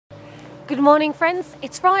Good morning, friends.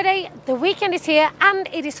 It's Friday, the weekend is here, and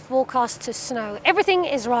it is forecast to snow. Everything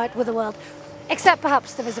is right with the world, except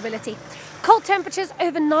perhaps the visibility. Cold temperatures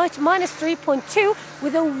overnight, -3.2,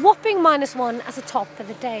 with a whopping -1 as a top for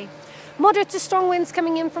the day. Moderate to strong winds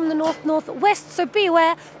coming in from the north-northwest, so be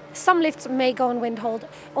aware. Some lifts may go on wind hold,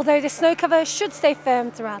 although the snow cover should stay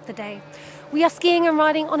firm throughout the day. We are skiing and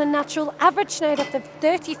riding on a natural average snow depth of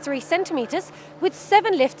 33 centimetres, with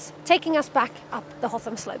 7 lifts taking us back up the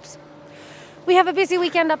Hotham slopes. We have a busy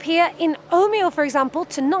weekend up here. In Omeo, for example,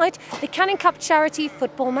 tonight, the Canning Cup charity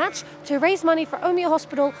football match to raise money for Omeo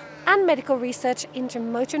Hospital and medical research into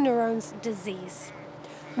motor neurones disease.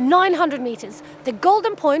 900 metres, the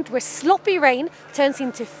golden point where sloppy rain turns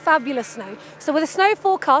into fabulous snow. So with a snow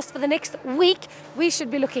forecast for the next week, we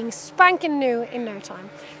should be looking spanking new in no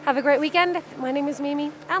time. Have a great weekend. My name is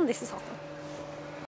Mimi, and this is Hotham.